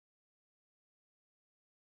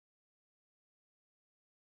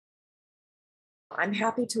I'm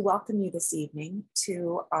happy to welcome you this evening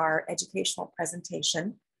to our educational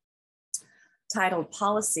presentation titled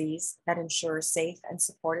Policies that Ensure Safe and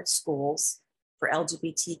Supportive Schools for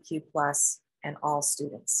LGBTQ+ and All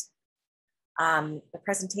Students. The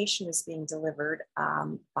presentation is being delivered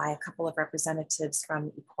by a couple of representatives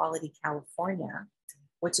from Equality California,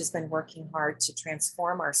 which has been working hard to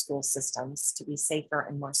transform our school systems to be safer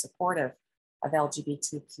and more supportive of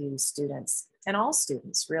LGBTQ students and all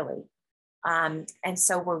students, really. And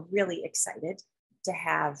so we're really excited to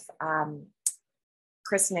have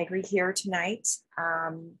Chris Negri here tonight.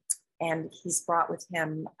 And he's brought with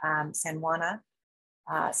him Sanjuana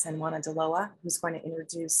Deloa, who's going to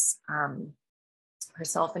introduce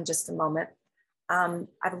herself in just a moment. I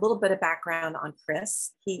have a little bit of background on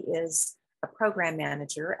Chris. He is a program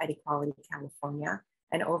manager at Equality California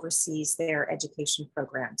and oversees their education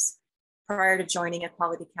programs. Prior to joining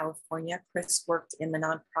Equality California, Chris worked in the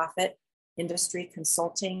nonprofit industry,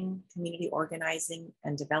 consulting, community organizing,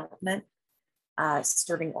 and development,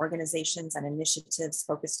 serving organizations and initiatives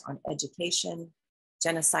focused on education,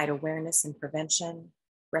 genocide awareness and prevention,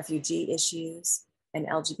 refugee issues, and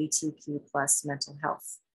LGBTQ+ mental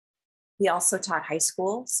health. He also taught high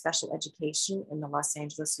school special education in the Los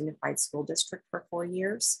Angeles Unified School District for 4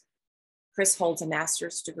 years. Chris holds a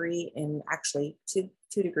master's degree in two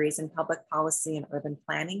degrees in public policy and urban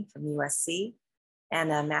planning from USC, and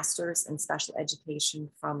a master's in special education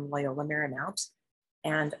from Loyola Marymount,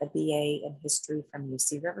 and a BA in history from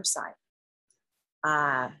UC Riverside.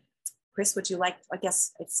 Chris, would you like, I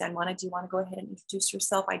guess, if Sanjuana, do you want to go ahead and introduce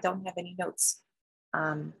yourself? I don't have any notes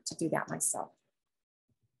to do that myself.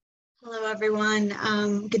 Hello, everyone.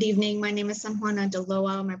 Good evening. My name is Sanjuana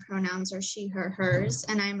Deloa. My pronouns are she, her, hers,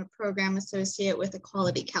 and I'm a program associate with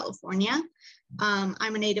Equality California.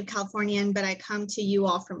 I'm a native Californian, but I come to you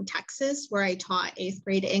all from Texas, where I taught 8th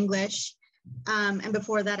grade English. And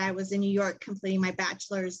before that, I was in New York completing my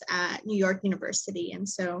bachelor's at New York University. And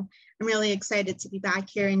so I'm really excited to be back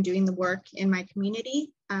here and doing the work in my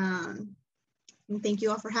community. And thank you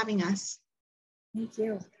all for having us. Thank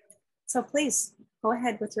you. So please go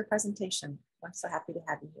ahead with your presentation. I'm so happy to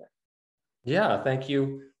have you here. Yeah, thank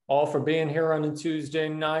you all for being here on a Tuesday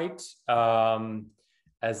night.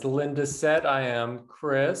 As Linda said, I am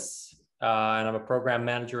Chris, and I'm a program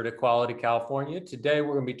manager at Equality California. Today,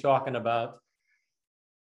 we're going to be talking about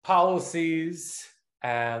policies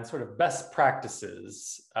and sort of best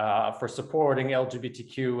practices for supporting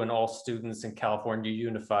LGBTQ and all students in California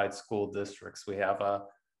Unified School Districts. We have a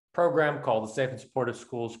program called the Safe and Supportive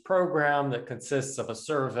Schools Program that consists of a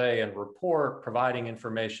survey and report providing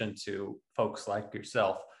information to folks like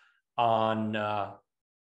yourself on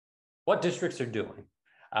what districts are doing.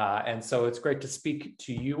 And so it's great to speak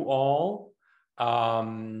to you all.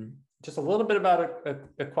 Just a little bit about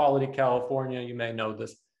Equality California. You may know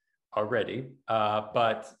this already,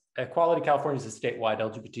 but Equality California is a statewide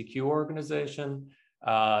LGBTQ organization.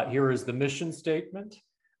 Here is the mission statement.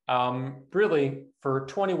 Really, for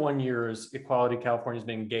 21 years, Equality California has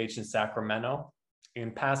been engaged in Sacramento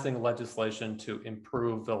in passing legislation to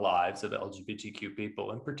improve the lives of LGBTQ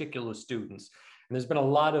people, in particular students. And there's been a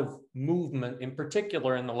lot of movement, in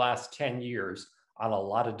particular in the last 10 years, on a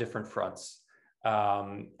lot of different fronts.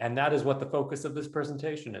 And that is what the focus of this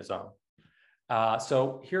presentation is on.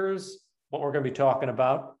 So here's what we're going to be talking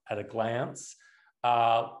about at a glance.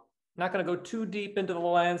 Not going to go too deep into the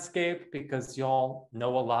landscape because y'all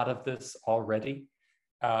know a lot of this already,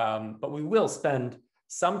 but we will spend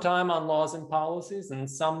some time on laws and policies and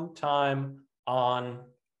some time on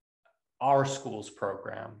our schools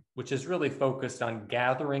program, which is really focused on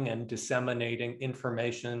gathering and disseminating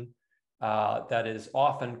information that is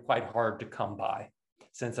often quite hard to come by.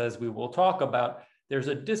 Since, as we will talk about, there's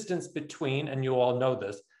a distance between, and you all know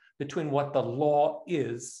this, between what the law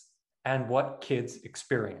is and what kids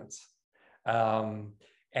experience.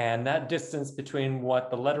 And that distance between what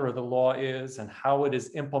the letter of the law is and how it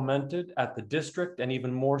is implemented at the district, and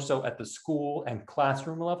even more so at the school and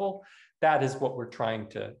classroom level, that is what we're trying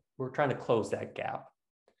to close that gap.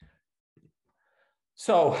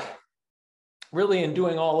 So really, in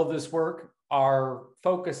doing all of this work, our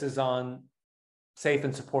focus is on safe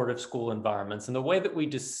and supportive school environments. And the way that we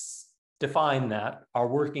define that, our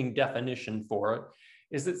working definition for it,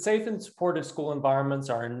 is that safe and supportive school environments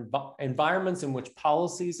are environments in which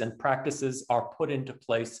policies and practices are put into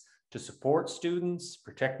place to support students,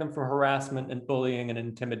 protect them from harassment and bullying and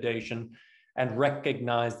intimidation, and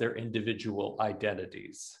recognize their individual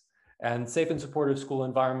identities. And safe and supportive school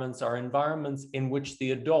environments are environments in which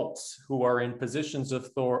the adults who are in positions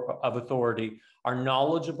of authority are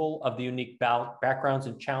knowledgeable of the unique backgrounds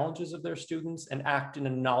and challenges of their students, and act in a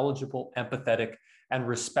knowledgeable, empathetic, and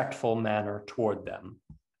respectful manner toward them.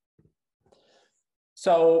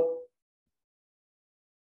 So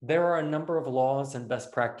there are a number of laws and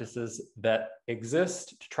best practices that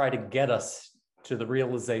exist to try to get us to the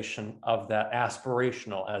realization of that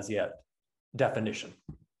aspirational as yet definition.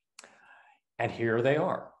 And here they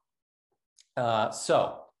are.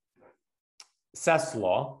 SES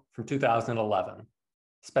law from 2011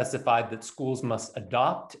 specified that schools must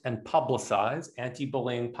adopt and publicize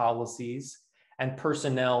anti-bullying policies, and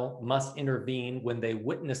personnel must intervene when they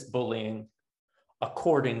witness bullying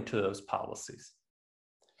according to those policies.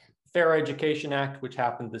 Fair Education Act, which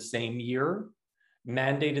happened the same year,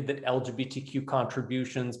 mandated that LGBTQ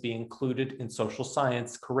contributions be included in social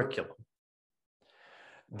science curriculum.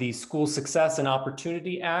 The School Success and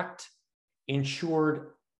Opportunity Act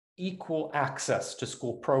ensured equal access to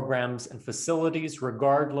school programs and facilities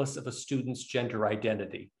regardless of a student's gender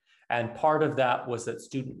identity. And part of that was that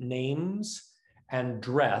student names and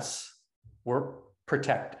dress were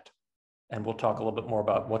protected. And we'll talk a little bit more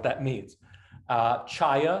about what that means.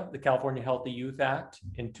 CHIA, the California Healthy Youth Act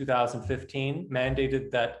in 2015, mandated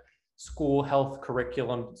that school health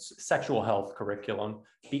curriculum, sexual health curriculum,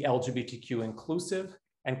 be LGBTQ inclusive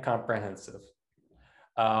and comprehensive.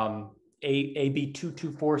 AB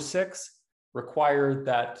 2246 required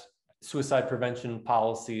that suicide prevention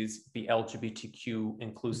policies be LGBTQ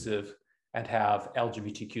inclusive and have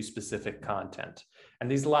LGBTQ specific content. And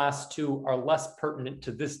these last two are less pertinent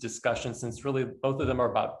to this discussion, since really both of them are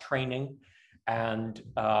about training. And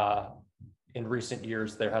in recent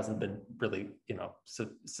years, there hasn't been really,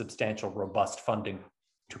 substantial, robust funding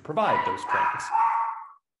to provide those trainings.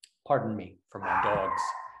 Pardon me for my dogs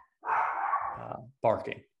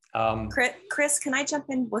barking. Chris, can I jump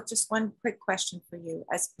in with just one quick question for you?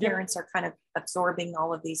 As parents are kind of absorbing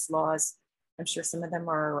all of these laws, I'm sure some of them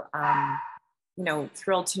are,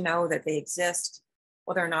 thrilled to know that they exist.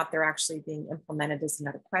 Whether or not they're actually being implemented is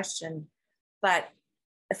another question. But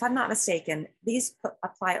if I'm not mistaken, these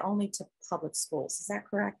apply only to public schools. Is that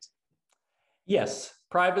correct? Yes,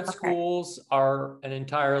 private schools are an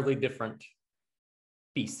entirely different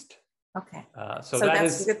beast. Okay. So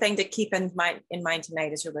that's a good thing to keep in mind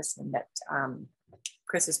tonight as you're listening, that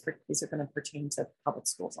these are going to pertain to public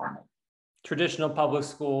schools only. Traditional public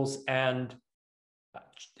schools and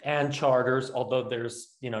charters, although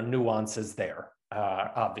there's nuances there,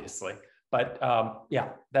 obviously. But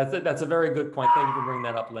that's a very good point. Thank you for bringing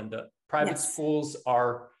that up, Linda. Private schools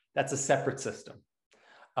that's a separate system.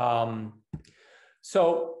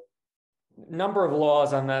 So number of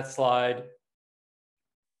laws on that slide.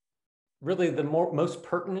 Really, the most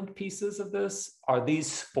pertinent pieces of this are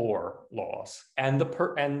these 4 laws and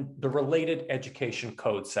the related education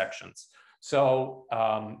code sections. So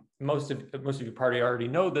most of you probably already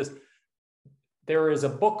know this. There is a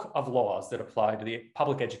book of laws that apply to the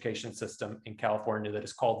public education system in California that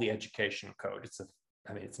is called the Education Code.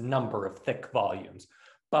 It's a number of thick volumes,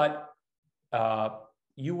 but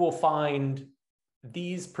you will find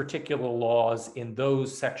these particular laws in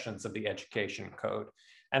those sections of the Education Code.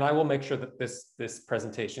 And I will make sure that this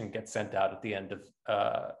presentation gets sent out at the end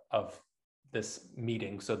of this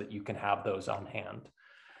meeting so that you can have those on hand.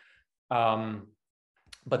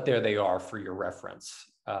 But there they are for your reference.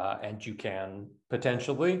 And you can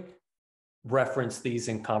potentially reference these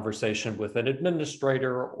in conversation with an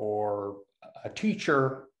administrator or a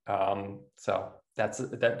teacher. So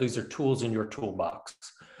these are tools in your toolbox.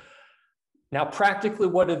 Now, practically,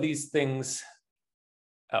 what do these things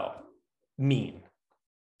mean?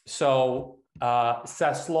 So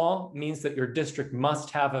SES law means that your district must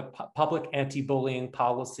have a public anti-bullying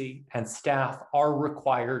policy, and staff are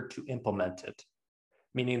required to implement it,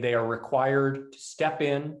 meaning they are required to step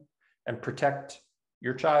in and protect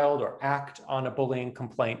your child or act on a bullying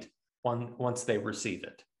complaint once they receive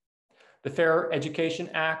it. The Fair Education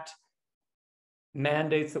Act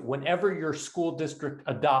mandates that whenever your school district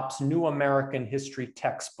adopts new American history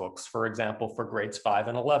textbooks, for example, for grades 5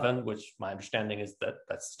 and 11, which my understanding is that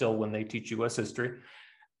that's still when they teach US history,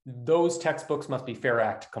 those textbooks must be Fair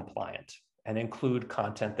Act compliant and include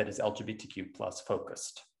content that is LGBTQ plus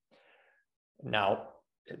focused. Now,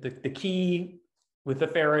 the key with the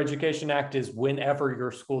Fair Education Act is whenever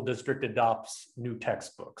your school district adopts new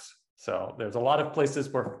textbooks. So there's a lot of places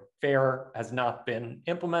where FAIR has not been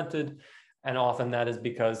implemented, and often that is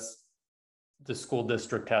because the school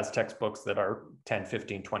district has textbooks that are 10,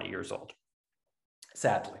 15, 20 years old,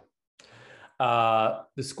 sadly. The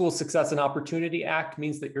School Success and Opportunity Act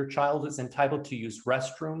means that your child is entitled to use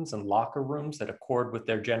restrooms and locker rooms that accord with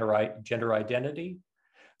their gender identity.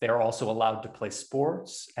 They are also allowed to play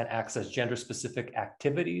sports and access gender-specific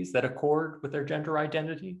activities that accord with their gender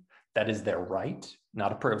identity. That is their right,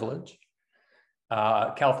 not a privilege.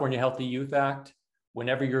 California Healthy Youth Act,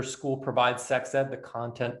 whenever your school provides sex ed, the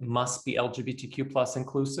content must be LGBTQ plus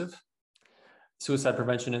inclusive. Suicide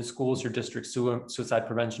prevention in schools, your district suicide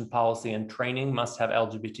prevention policy and training must have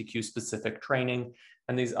LGBTQ specific training.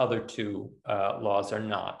 And these other two laws are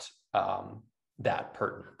not that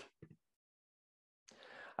pertinent.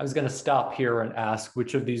 I was going to stop here and ask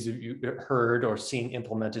which of these have you heard or seen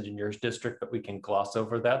implemented in your district, but we can gloss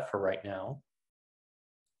over that for right now.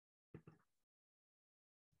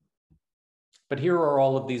 But here are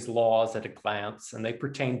all of these laws at a glance, and they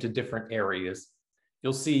pertain to different areas.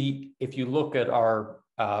 You'll see if you look at our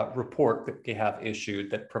report that we have issued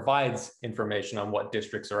that provides information on what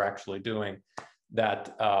districts are actually doing,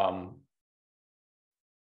 that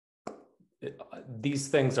these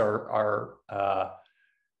things are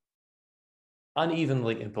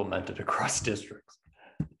unevenly implemented across districts.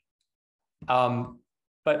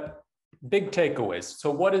 But big takeaways. So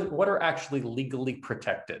what are actually legally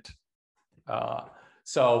protected?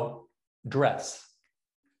 So dress.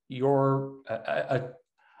 A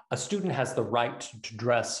student has the right to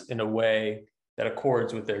dress in a way that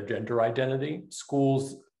accords with their gender identity.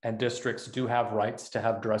 Schools and districts do have rights to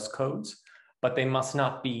have dress codes, but they must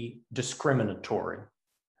not be discriminatory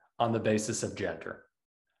on the basis of gender.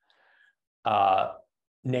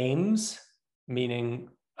 Names, meaning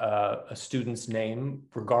a student's name,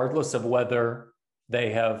 regardless of whether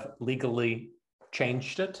they have legally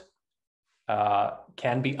changed it,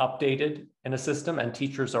 can be updated in a system, and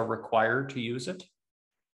teachers are required to use it.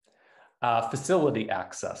 Facility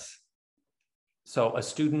access. So a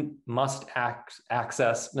student must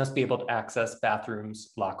be able to access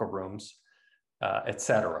bathrooms, locker rooms,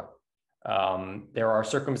 etc. There are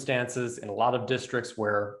circumstances in a lot of districts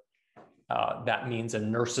where that means a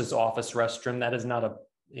nurse's office restroom. That is not a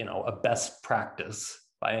best practice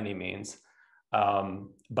by any means,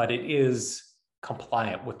 but it is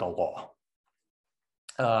compliant with the law.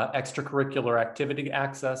 Extracurricular activity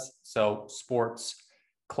access, so sports,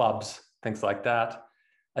 clubs, things like that.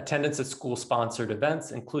 Attendance at school-sponsored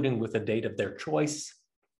events, including with a date of their choice,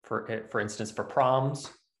 for instance, for proms,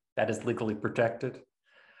 that is legally protected.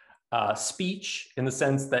 Speech, in the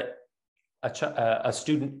sense that a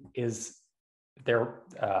student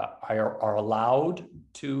are allowed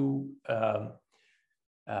to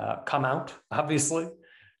come out, obviously,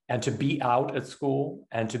 and to be out at school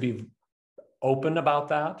and to be open about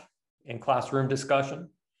that in classroom discussion,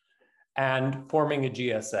 and forming a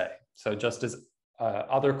GSA. So just as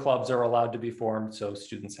other clubs are allowed to be formed, so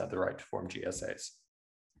students have the right to form GSAs.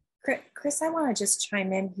 Chris, I want to just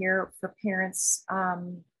chime in here for parents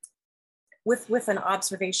with an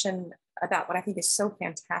observation about what I think is so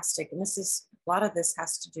fantastic. And a lot of this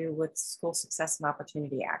has to do with School Success and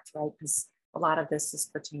Opportunity Act, right? Because a lot of this is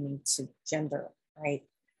pertaining to gender, right?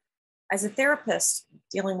 As a therapist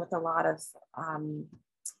dealing with a lot of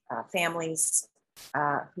families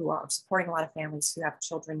who are supporting a lot of families who have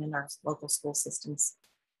children in our local school systems,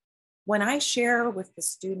 when I share with the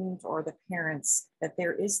student or the parents that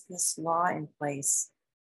there is this law in place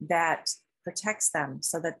that protects them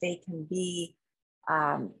so that they can be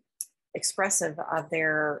expressive of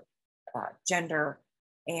their gender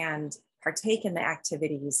and partake in the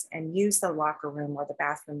activities and use the locker room or the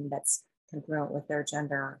bathroom that's congruent with their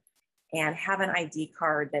gender, and have an ID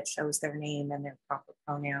card that shows their name and their proper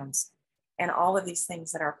pronouns, and all of these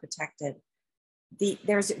things that are protected,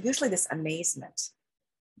 there's usually this amazement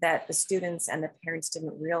that the students and the parents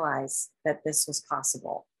didn't realize that this was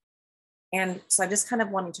possible. And so I just kind of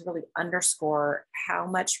wanted to really underscore how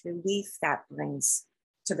much relief that brings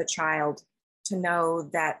to the child to know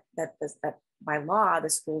that by law, the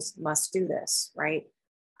schools must do this, right?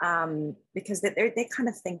 Because they kind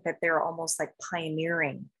of think that they're almost like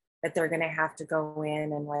pioneering, that they're going to have to go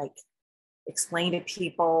in and like explain to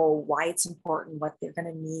people why it's important, what they're going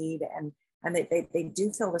to need. And they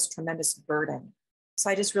do feel this tremendous burden. So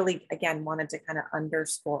I just really, again, wanted to kind of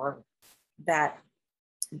underscore that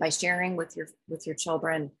by sharing with your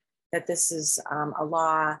children that this is a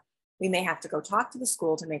law. We may have to go talk to the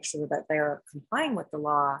school to make sure that they're complying with the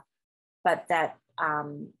law, but that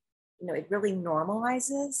it really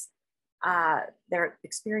normalizes their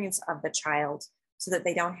experience of the child, so that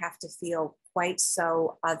they don't have to feel quite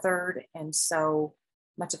so othered and so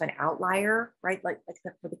much of an outlier, right? Like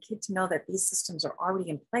for the kid to know that these systems are already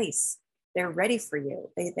in place. They're ready for you.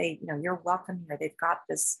 They you're welcome here. They've got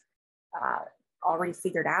this already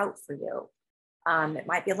figured out for you. It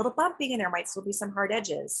might be a little bumpy and there might still be some hard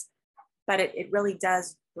edges, but it really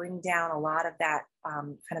does bring down a lot of that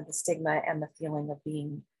kind of the stigma and the feeling of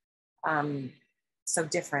being so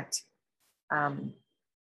different.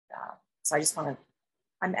 So I just want to,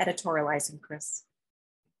 I'm editorializing, Chris.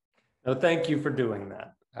 No, thank you for doing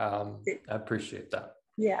that. I appreciate that.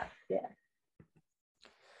 Yeah, yeah.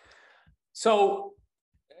 So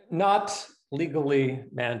not legally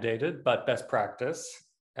mandated, but best practice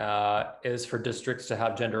is for districts to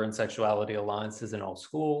have gender and sexuality alliances in all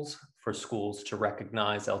schools, for schools to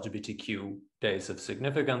recognize LGBTQ days of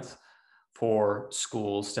significance, for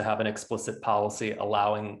schools to have an explicit policy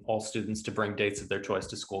allowing all students to bring dates of their choice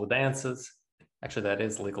to school dances. Actually, that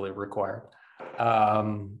is legally required,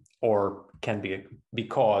 or can be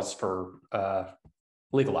cause for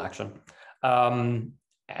legal action.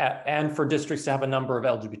 And for districts to have a number of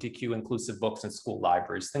LGBTQ inclusive books in school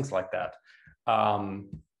libraries, things like that.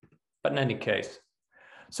 But in any case,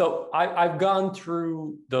 so I've gone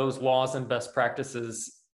through those laws and best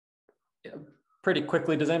practices pretty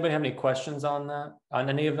quickly. Does anybody have any questions on that, on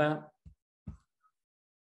any of that?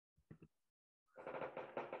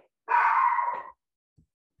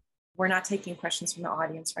 We're not taking questions from the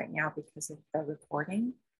audience right now because of the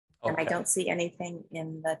recording. Okay. And I don't see anything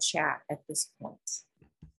in the chat at this point.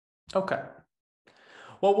 Okay.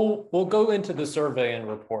 Well, we'll go into the survey and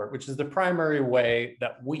report, which is the primary way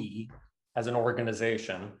that we, as an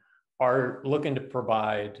organization, are looking to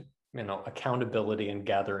provide, accountability and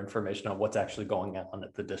gather information on what's actually going on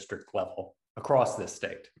at the district level across this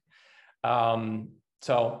state.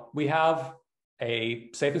 So we have a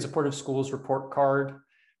Safe and Supportive Schools report card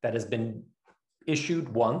that has been issued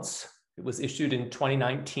once. It was issued in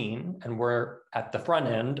 2019, and we're at the front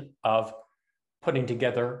end of putting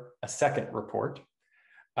together a second report.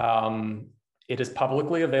 It is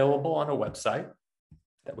publicly available on a website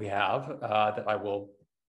that we have that I will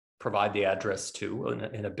provide the address to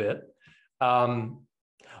in a bit.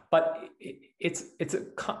 But it's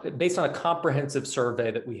based on a comprehensive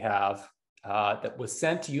survey that we have that was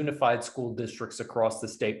sent to unified school districts across the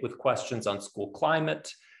state with questions on school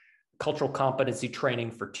climate, cultural competency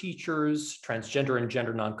training for teachers, transgender and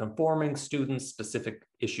gender nonconforming students, specific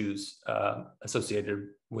issues associated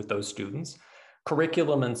with those students,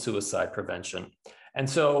 curriculum, and suicide prevention. And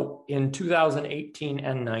so in 2018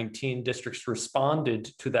 and 19, districts responded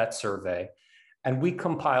to that survey, and we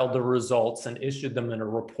compiled the results and issued them in a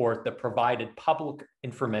report that provided public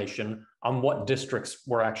information on what districts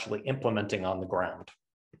were actually implementing on the ground.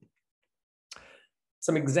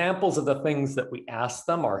 Some examples of the things that we asked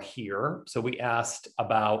them are here. So we asked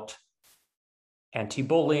about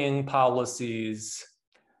anti-bullying policies,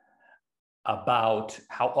 about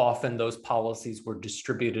how often those policies were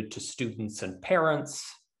distributed to students and parents,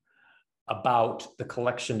 about the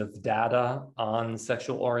collection of data on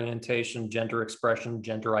sexual orientation, gender expression,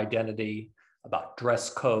 gender identity, about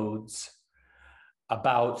dress codes,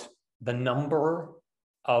 about the number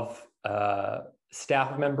of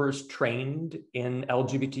staff members trained in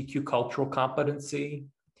LGBTQ cultural competency,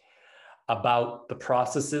 about the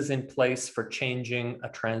processes in place for changing a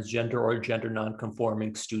transgender or gender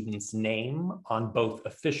nonconforming student's name on both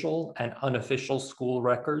official and unofficial school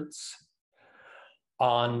records,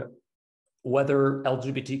 on whether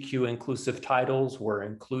LGBTQ inclusive titles were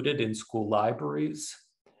included in school libraries,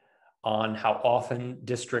 on how often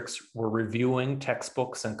districts were reviewing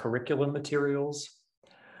textbooks and curriculum materials,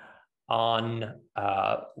 on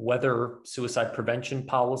whether suicide prevention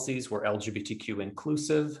policies were LGBTQ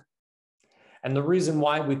inclusive. And the reason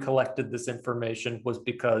why we collected this information was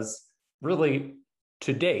because really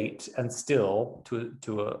to date, and still to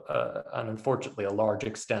unfortunately a large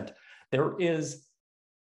extent, there is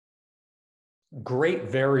great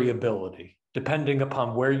variability depending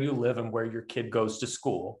upon where you live and where your kid goes to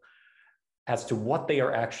school as to what they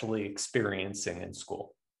are actually experiencing in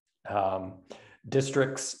school.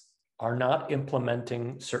 Districts are not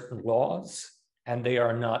implementing certain laws, and they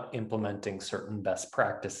are not implementing certain best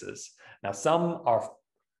practices. Now, some are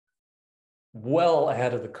well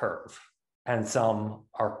ahead of the curve, and some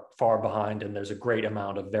are far behind, and there's a great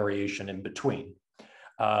amount of variation in between.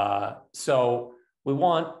 So we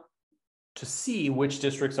want to see which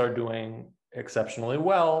districts are doing exceptionally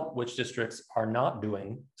well, which districts are not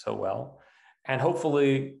doing so well, and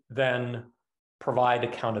hopefully then provide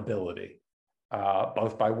accountability,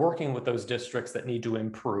 both by working with those districts that need to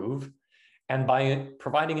improve and by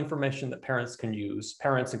providing information that parents can use,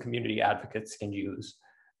 parents and community advocates can use,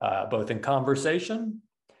 both in conversation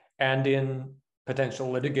and in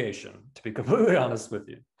potential litigation, to be completely honest with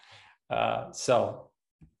you. So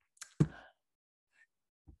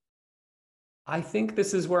I think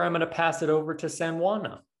this is where I'm going to pass it over to San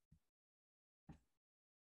Juana.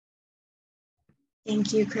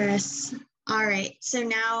 Thank you, Chris. All right, so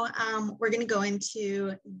now we're going to go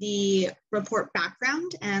into the report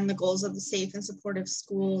background and the goals of the Safe and Supportive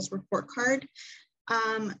Schools report card.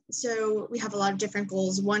 So we have a lot of different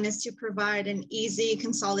goals. One is to provide an easy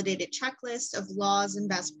consolidated checklist of laws and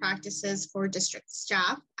best practices for district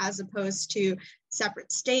staff, as opposed to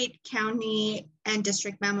separate state, county, and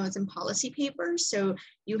district memos and policy papers. So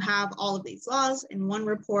you have all of these laws in one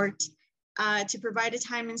report. To provide a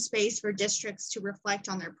time and space for districts to reflect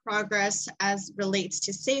on their progress as relates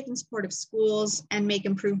to safe and supportive schools and make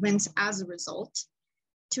improvements as a result.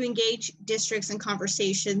 To engage districts in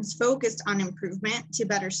conversations focused on improvement to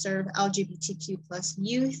better serve LGBTQ+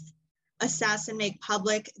 youth, assess and make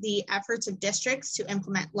public the efforts of districts to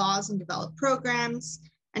implement laws and develop programs,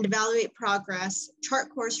 and evaluate progress, chart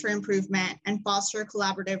course for improvement, and foster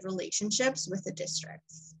collaborative relationships with the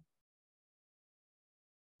districts.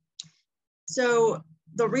 So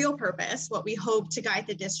the real purpose, what we hope to guide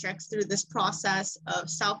the districts through this process of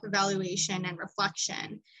self-evaluation and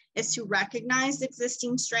reflection, is to recognize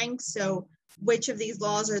existing strengths. So which of these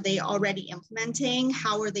laws are they already implementing?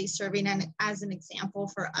 How are they serving as an example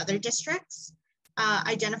for other districts?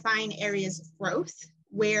 Identifying areas of growth.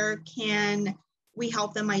 Where can we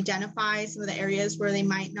help them identify some of the areas where they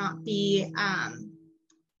might not be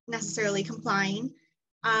necessarily complying?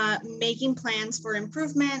 Making plans for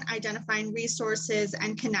improvement, identifying resources,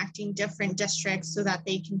 and connecting different districts so that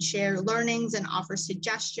they can share learnings and offer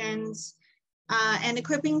suggestions, and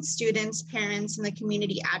equipping students, parents, and the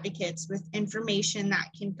community advocates with information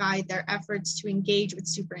that can guide their efforts to engage with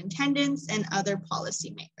superintendents and other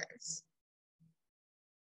policymakers.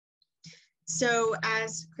 So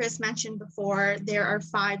as Chris mentioned before, there are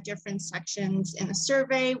 5 different sections in the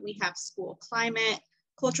survey. We have school climate,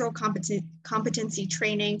 cultural competency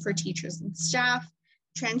training for teachers and staff,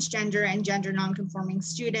 transgender and gender nonconforming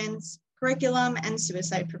students, curriculum, and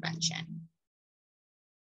suicide prevention.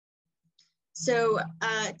 So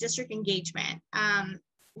district engagement.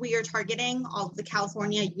 We are targeting all of the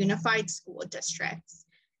California Unified School Districts.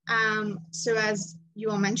 So as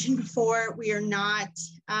you all mentioned before, we are not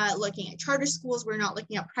looking at charter schools, we're not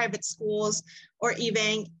looking at private schools, or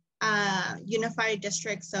even unified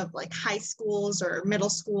districts of like high schools or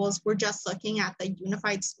middle schools. We're just looking at the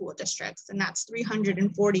unified school districts, and that's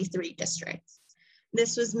 343 districts.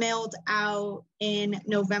 This was mailed out in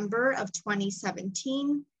November of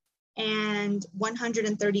 2017, and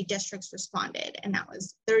 130 districts responded, and that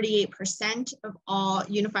was 38% of all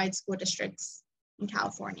unified school districts in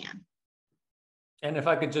California. And if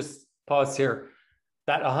I could just pause here,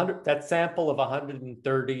 that sample of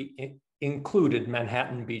 130 included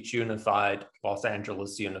Manhattan Beach Unified, Los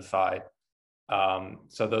Angeles Unified.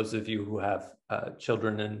 So those of you who have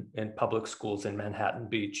children in public schools in Manhattan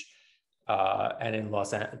Beach and in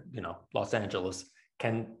Los Angeles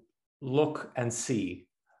can look and see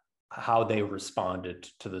how they responded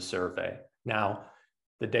to the survey. Now,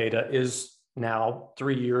 the data is now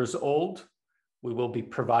 3 years old. We will be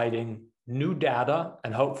providing new data,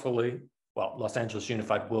 and hopefully, well, Los Angeles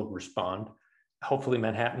Unified will respond. Hopefully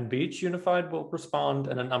Manhattan Beach Unified will respond,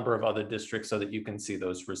 and a number of other districts, so that you can see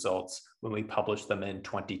those results when we publish them in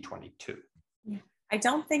 2022. Yeah. I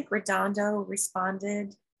don't think Redondo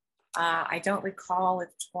responded. I don't recall if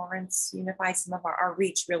Torrance Unified. Some of our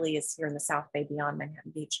reach really is here in the South Bay beyond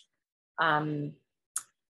Manhattan Beach.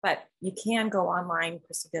 But you can go online,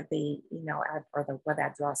 pursue the email ad or the web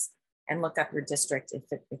address, and look up your district if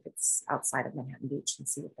it's outside of Manhattan Beach and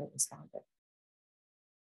see if they responded.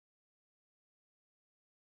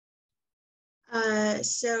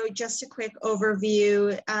 So just a quick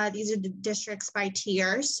overview, these are the districts by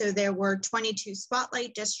tier. So there were 22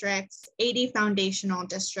 spotlight districts, 80 foundational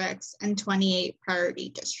districts, and 28 priority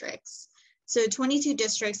districts. So 22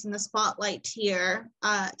 districts in the spotlight tier,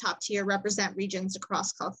 top tier, represent regions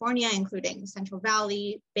across California, including Central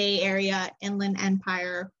Valley, Bay Area, Inland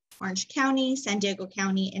Empire, Orange County, San Diego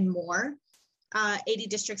County, and more. 80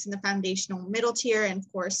 districts in the foundational middle tier, and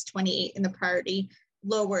of course 28 in the priority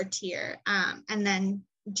lower tier. And then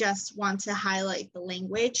just want to highlight the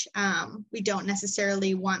language. We don't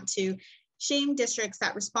necessarily want to shame districts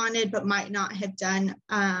that responded but might not have done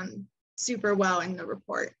super well in the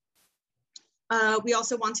report. We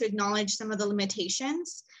also want to acknowledge some of the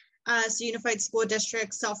limitations. So unified school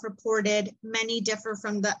districts, self-reported, many differ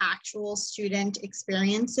from the actual student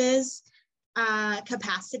experiences.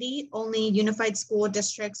 Capacity, only unified school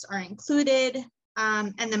districts are included.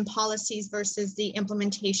 And then policies versus the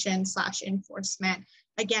implementation / enforcement.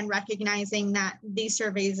 Again, recognizing that these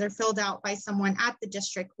surveys are filled out by someone at the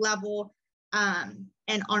district level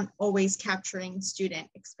and aren't always capturing student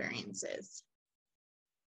experiences.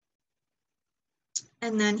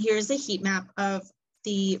 And then here's a heat map of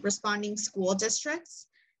the responding school districts.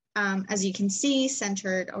 As you can see,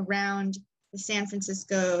 centered around the San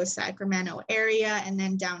Francisco, Sacramento area, and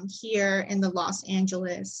then down here in the Los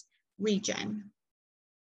Angeles region.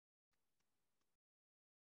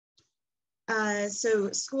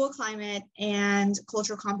 So school climate and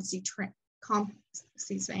cultural competency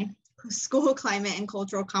school climate and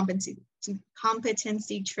cultural competency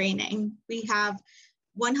training. We have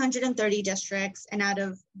 130 districts, and out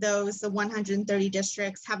of those, the 130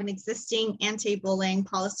 districts have an existing anti-bullying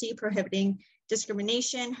policy prohibiting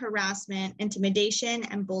discrimination, harassment, intimidation,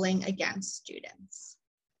 and bullying against students.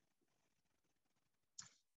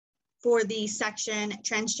 For the section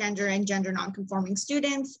transgender and gender nonconforming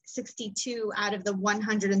students, 62 out of the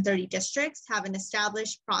 130 districts have an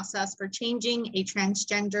established process for changing a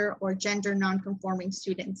transgender or gender nonconforming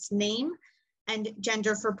student's name and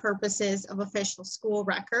gender for purposes of official school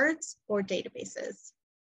records or databases.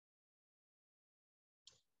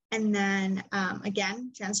 And then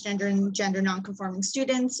again, transgender and gender nonconforming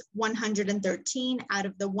students, 113 out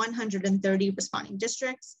of the 130 responding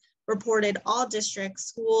districts reported all district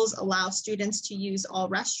schools allow students to use all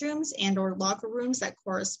restrooms and or locker rooms that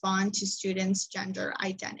correspond to students' gender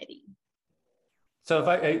identity. So if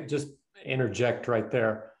I just interject right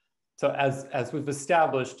there. So as we've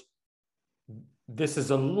established, this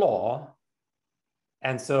is a law.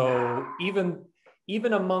 And so even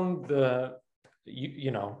among the,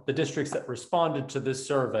 the districts that responded to this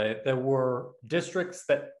survey, there were districts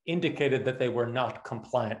that indicated that they were not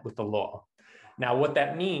compliant with the law. Now, what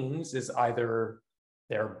that means is either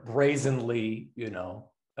they're brazenly,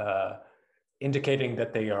 indicating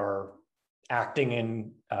that they are acting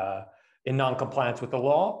in non-compliance with the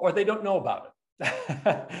law, or they don't know about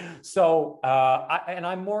it. So,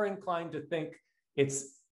 I'm more inclined to think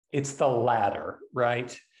it's the latter,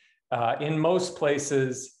 right? In most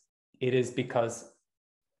places, it is because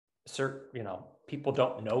people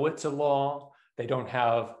don't know it's a law.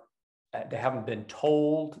 They haven't been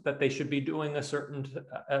told that they should be doing a certain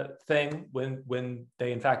thing when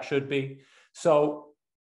they in fact should be. So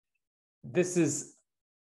this is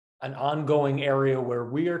an ongoing area where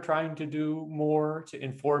we are trying to do more to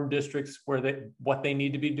inform districts what they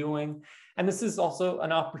need to be doing. And this is also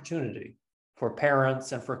an opportunity for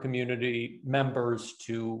parents and for community members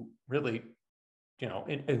to really,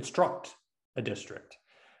 instruct a district.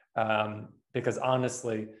 Because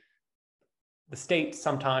honestly, the state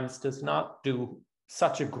sometimes does not do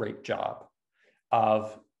such a great job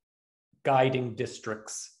of guiding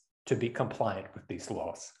districts to be compliant with these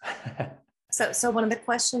laws. So one of the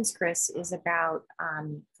questions, Chris, is about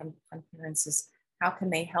from parents is how can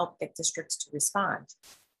they help get districts to respond?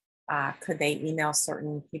 Could they email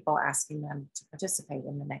certain people asking them to participate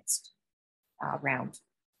in the next round?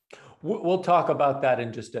 We'll talk about that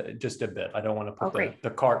in just a bit. I don't want to put the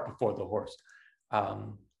cart before the horse.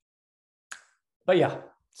 But yeah,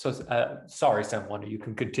 so sorry, Samwana, you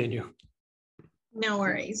can continue. No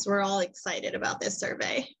worries. We're all excited about this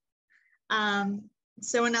survey.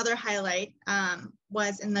 So another highlight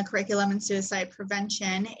was in the curriculum and suicide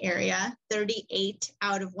prevention area. 38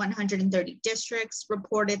 out of 130 districts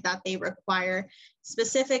reported that they require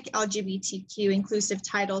specific LGBTQ inclusive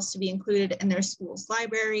titles to be included in their schools'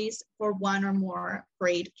 libraries for one or more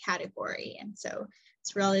grade category. And so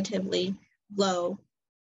it's relatively low.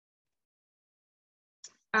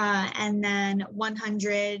 And then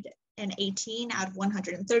 118 out of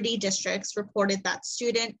 130 districts reported that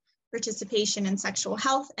student participation in sexual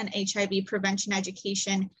health and HIV prevention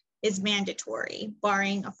education is mandatory,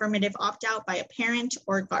 barring affirmative opt-out by a parent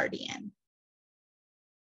or guardian.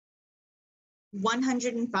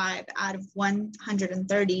 105 out of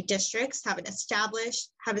 130 districts have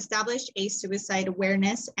established a suicide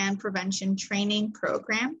awareness and prevention training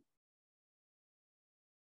program.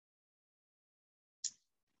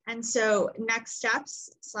 And so next steps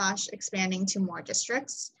 / expanding to more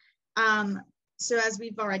districts. So as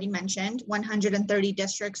we've already mentioned, 130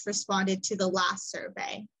 districts responded to the last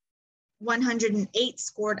survey. 108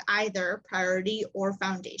 scored either priority or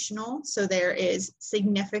foundational, so there is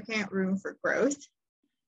significant room for growth.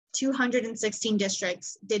 216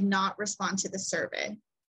 districts did not respond to the survey.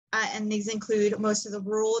 And these include most of the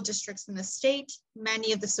rural districts in the state,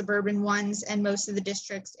 many of the suburban ones, and most of the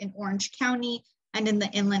districts in Orange County and in the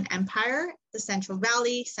Inland Empire, the Central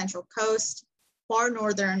Valley, Central Coast, far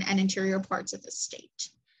northern and interior parts of the state.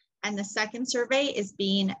 And the second survey is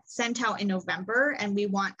being sent out in November, and we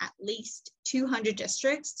want at least 200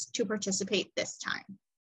 districts to participate this time.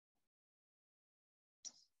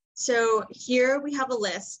 So here we have a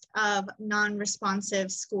list of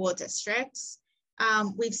non-responsive school districts.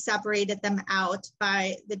 we've separated them out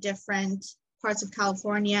by the different parts of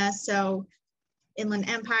California. So Inland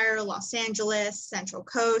Empire, Los Angeles, Central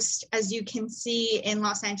Coast. As you can see in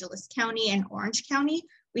Los Angeles County and Orange County,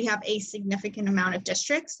 we have a significant amount of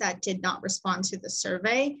districts that did not respond to the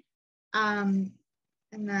survey. And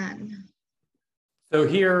then. So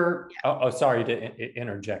here, sorry to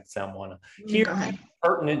interject, Samwana. Here,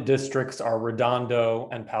 pertinent districts are Redondo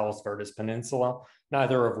and Palos Verdes Peninsula,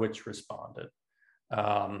 neither of which responded.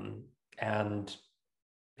 And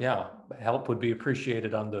yeah, help would be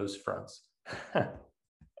appreciated on those fronts.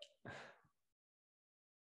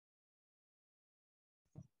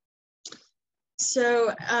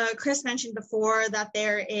 So Chris mentioned before that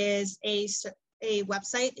there is a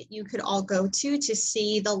website that you could all go to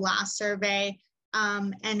see the last survey.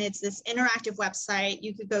 And it's this interactive website.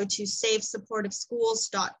 You could go to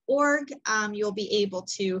savesupportiveschools.org. You'll be able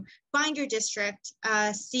to find your district,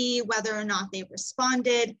 see whether or not they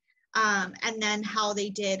responded, and then how they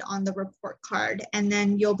did on the report card. And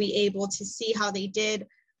then you'll be able to see how they did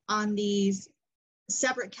on these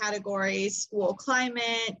separate categories: school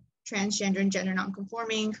climate, transgender and gender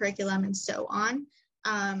nonconforming, curriculum, and so on.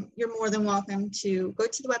 You're more than welcome to go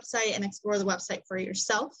to the website and explore the website for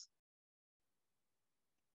yourself.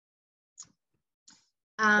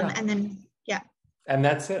 And then, yeah. And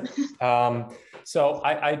that's it. So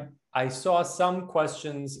I saw some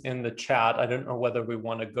questions in the chat. I don't know whether we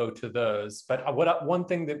want to go to those, but one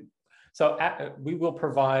thing that, we will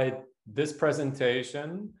provide this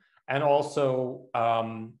presentation and also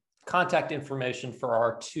contact information for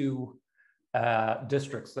our two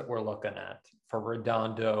districts that we're looking at, for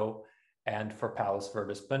Redondo and for Palos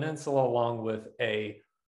Verdes Peninsula, along with a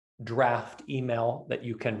draft email that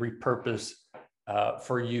you can repurpose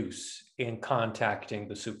for use in contacting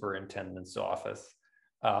the superintendent's office.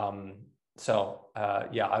 Yeah,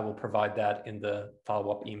 I will provide that in the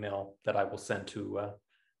follow-up email that I will send to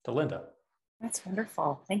Linda. That's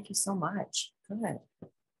wonderful. Thank you so much. Good.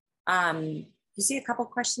 You see a couple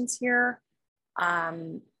questions here.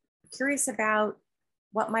 Curious about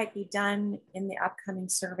what might be done in the upcoming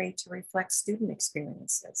survey to reflect student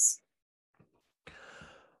experiences.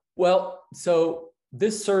 Well, so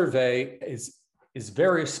this survey is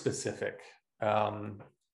very specific. There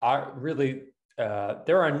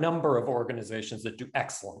are a number of organizations that do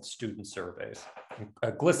excellent student surveys.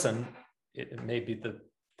 GLSEN, it may be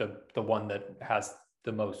the one that has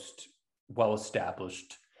the most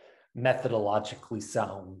well-established, methodologically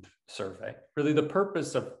sound survey. Really, the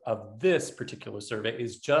purpose of this particular survey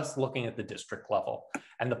is just looking at the district level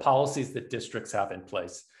and the policies that districts have in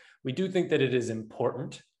place. We do think that it is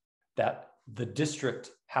important that the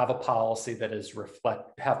district have a policy that is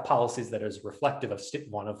policies that is reflective of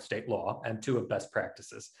one, of state law, and two, of best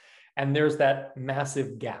practices. And there's that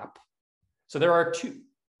massive gap. So there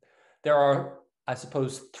are, I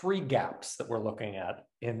suppose, three gaps that we're looking at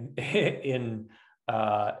in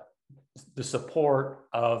the support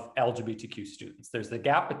of LGBTQ students. There's the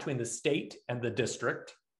gap between the state and the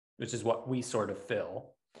district, which is what we sort of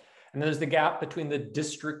fill. And then there's the gap between the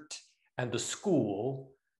district and the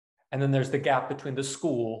school. And then there's the gap between the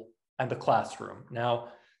school and the classroom. Now,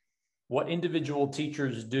 what individual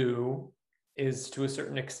teachers do is, to a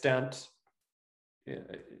certain extent,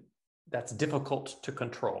 that's difficult to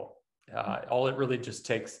control. All it really just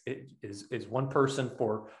takes is one person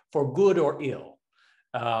for good or ill.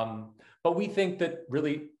 But we think that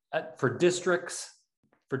really for districts,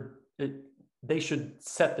 they should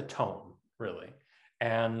set the tone, really.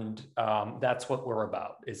 And that's what we're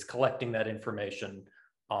about, is collecting that information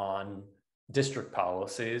on district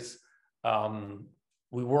policies.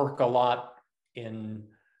 We work a lot in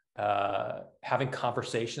having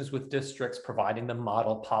conversations with districts, providing them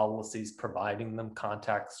model policies, providing them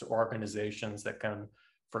contacts to organizations that can,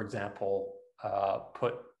 for example,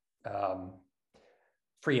 put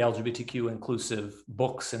free LGBTQ inclusive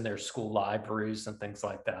books in their school libraries and things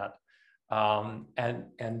like that.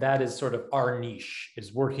 And that is sort of our niche,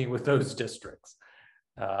 is working with those districts.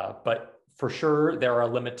 But for sure, there are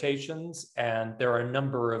limitations, and there are a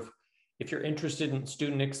number of, if you're interested in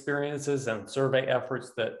student experiences and survey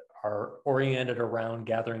efforts that are oriented around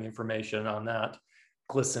gathering information on that,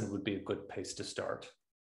 GLSEN would be a good place to start.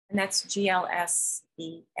 And that's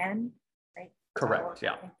GLSEN, right? Correct,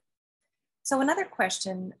 yeah. So another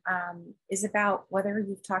question is about whether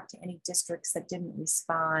you've talked to any districts that didn't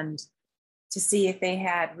respond to see if they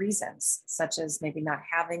had reasons, such as maybe not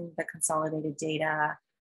having the consolidated data,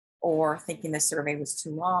 or thinking the survey was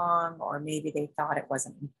too long, or maybe they thought it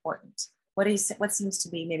wasn't important. What seems to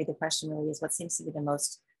be, maybe the question really is, what seems to be the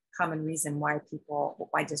most common reason why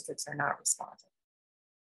districts are not responding?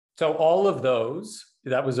 So all of those,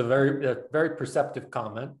 that was a very perceptive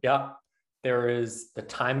comment. Yeah, there is the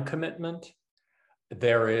time commitment.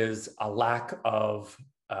 There is a lack of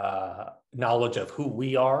knowledge of who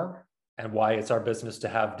we are and why it's our business to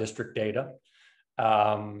have district data.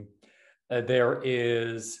 There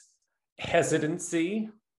is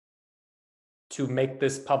hesitancy to make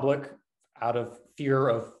this public out of fear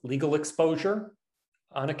of legal exposure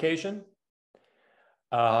on occasion.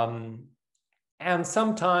 And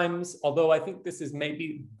sometimes, although I think this is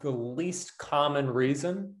maybe the least common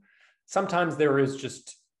reason, sometimes there is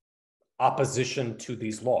just opposition to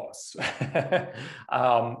these laws.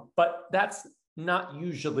 But that's not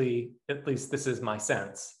usually, at least this is my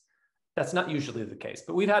sense, that's not usually the case.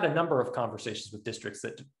 But we've had a number of conversations with districts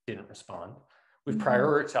that didn't respond. We've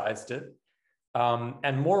prioritized it.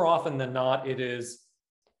 And more often than not, it is,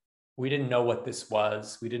 we didn't know what this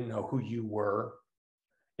was. We didn't know who you were.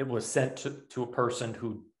 It was sent to a person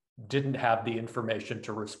who didn't have the information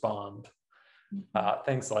to respond,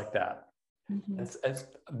 things like that. It's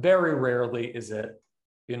very rarely is it,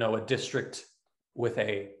 a district with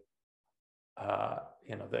a,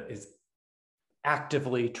 that is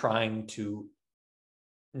actively trying to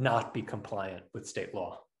not be compliant with state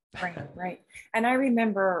law. Right. And I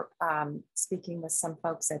remember speaking with some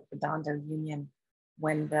folks at the Dondo Union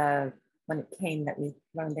when it came that we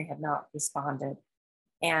learned they had not responded.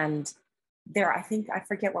 And there, I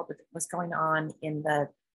forget what was going on in the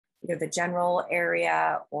general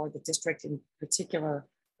area or the district in particular,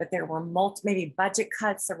 but there were maybe budget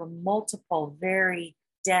cuts. There were multiple very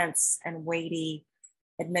dense and weighty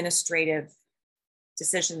administrative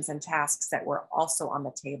decisions and tasks that were also on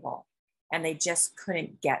the table. And they just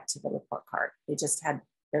couldn't get to the report card. They just had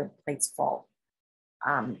their plates full.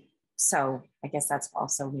 So I guess that's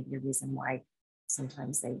also maybe a reason why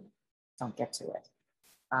sometimes they don't get to it.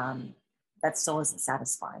 That still isn't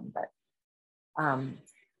satisfying, but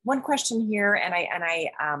one question here, and I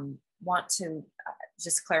want to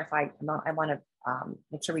just clarify. I want to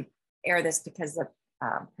make sure we air this because the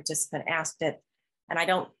participant asked it, and I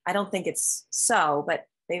don't think it's so, but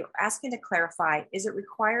they were asking to clarify: is it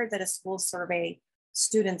required that a school survey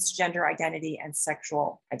students' gender identity and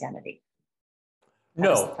sexual identity?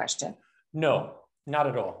 That was the question. No, not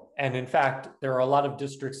at all. And in fact, there are a lot of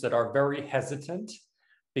districts that are very hesitant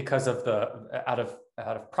because of out of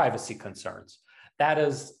privacy concerns. That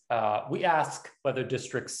is, we ask whether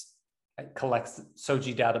districts collect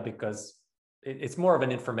SOGI data because it's more of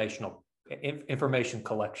an information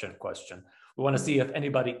collection question. We want to see if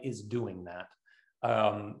anybody is doing that.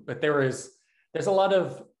 But there's a lot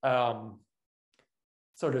of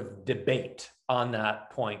sort of debate on that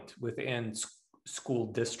point within school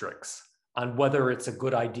districts on whether it's a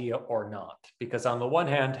good idea or not. Because on the one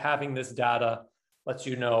hand, having this data lets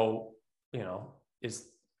you know, is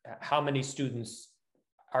how many students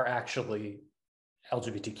are actually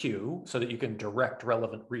LGBTQ so that you can direct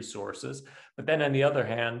relevant resources. But then on the other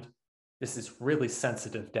hand, this is really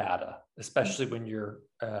sensitive data, especially when you're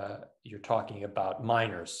talking about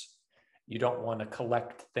minors. You don't want to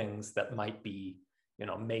collect things that might be,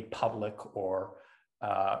 made public or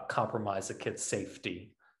compromise a kid's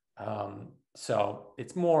safety. So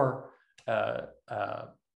it's more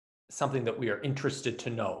something that we are interested to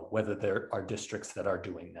know whether there are districts that are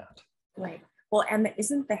doing that. Right. Well, and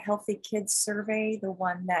isn't the Healthy Kids survey the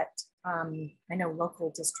one that I know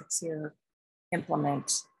local districts here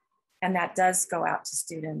implement? And that does go out to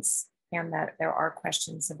students, and that there are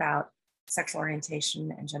questions about sexual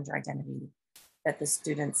orientation and gender identity that the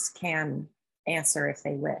students can answer if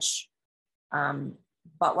they wish.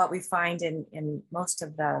 But what we find in most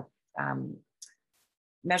of the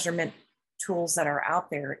measurement tools that are out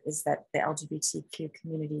there is that the LGBTQ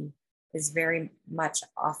community is very much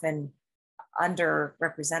often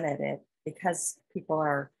underrepresented because people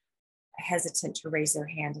are hesitant to raise their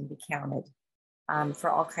hand and be counted for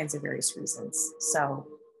all kinds of various reasons. So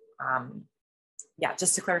yeah,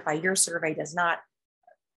 just to clarify, your survey does not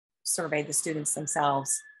survey the students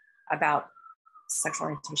themselves about sexual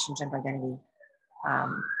orientation, gender identity,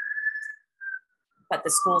 but the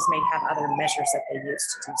schools may have other measures that they use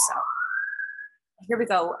to do so. Here we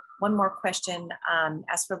go. One more question.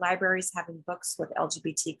 As for libraries having books with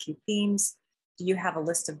LGBTQ themes, do you have a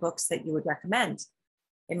list of books that you would recommend?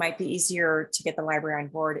 It might be easier to get the library on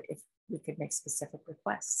board if we could make specific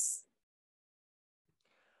requests.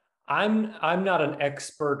 I'm not an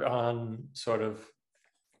expert on sort of,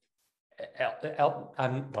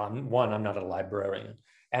 I'm not a librarian.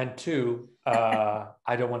 And two,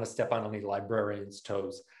 I don't want to step on any librarian's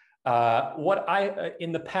toes.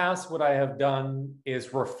 In the past, what I have done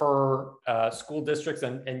is refer school districts,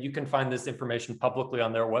 and you can find this information publicly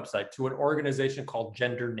on their website, to an organization called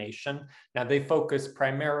Gender Nation. Now they focus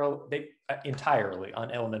entirely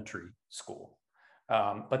on elementary school,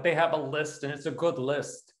 but they have a list, and it's a good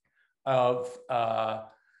list of,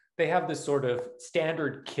 they have this sort of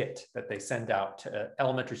standard kit that they send out to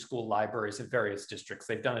elementary school libraries in various districts.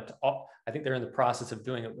 They've done it to all, I think they're in the process of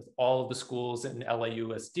doing it with all of the schools in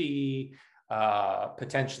LAUSD,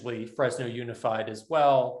 potentially Fresno Unified as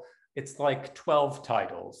well. It's like 12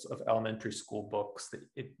 titles of elementary school books,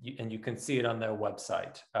 and you can see it on their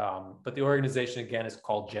website. But the organization, again, is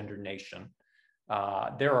called Gender Nation.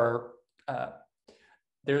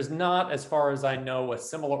 There's not, as far as I know, a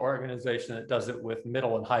similar organization that does it with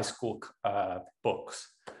middle and high school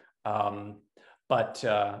books. But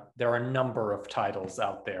there are a number of titles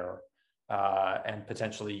out there, and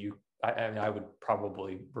potentially I would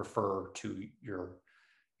probably refer to your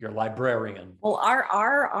librarian. Well,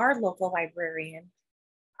 our local librarian,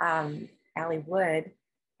 Allie Wood,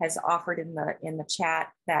 has offered in the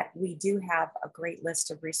chat that we do have a great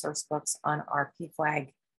list of resource books on our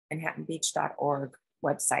PFLAG ManhattanBeach.org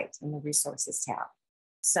website in the resources tab.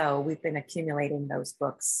 So we've been accumulating those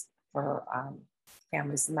books for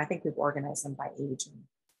families, and I think we've organized them by age. And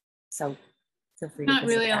so feel free to not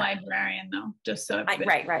really that. a librarian though, just so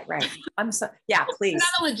right. I'm so, yeah, please.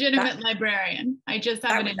 I'm not a legitimate librarian. I just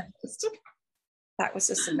have an interest. That was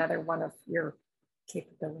just another one of your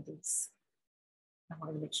capabilities. I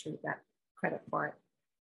want to make sure you got credit for it.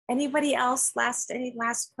 Anybody else? Any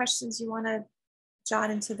last questions you want to jot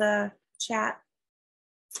into the chat?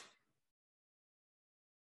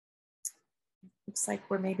 Looks like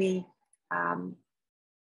we're maybe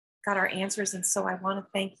got our answers. And so I want to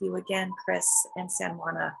thank you again, Chris and San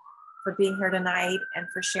Juana, for being here tonight and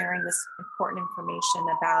for sharing this important information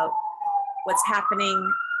about what's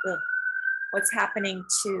happening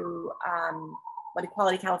to what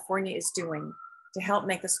Equality California is doing to help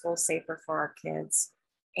make the schools safer for our kids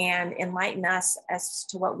and enlighten us as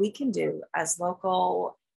to what we can do as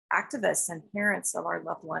local activists and parents of our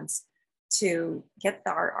loved ones to get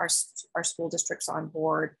our school districts on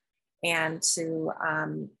board and to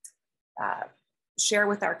share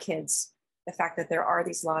with our kids the fact that there are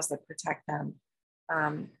these laws that protect them.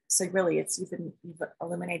 So really, you've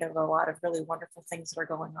illuminated a lot of really wonderful things that are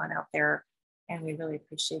going on out there, and we really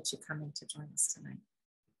appreciate you coming to join us tonight.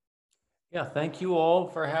 Yeah, thank you all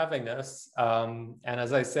for having us. And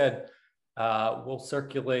as I said, we'll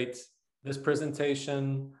circulate this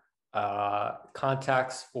presentation,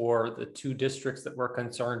 contacts for the 2 districts that we're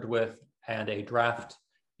concerned with, and a draft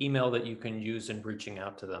email that you can use in reaching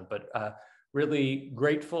out to them. But really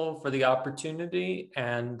grateful for the opportunity,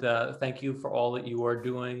 and thank you for all that you are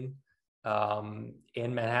doing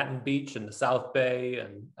in Manhattan Beach and the South Bay,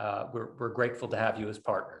 and we're grateful to have you as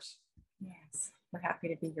partners. Yes, we're happy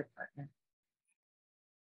to be your partner.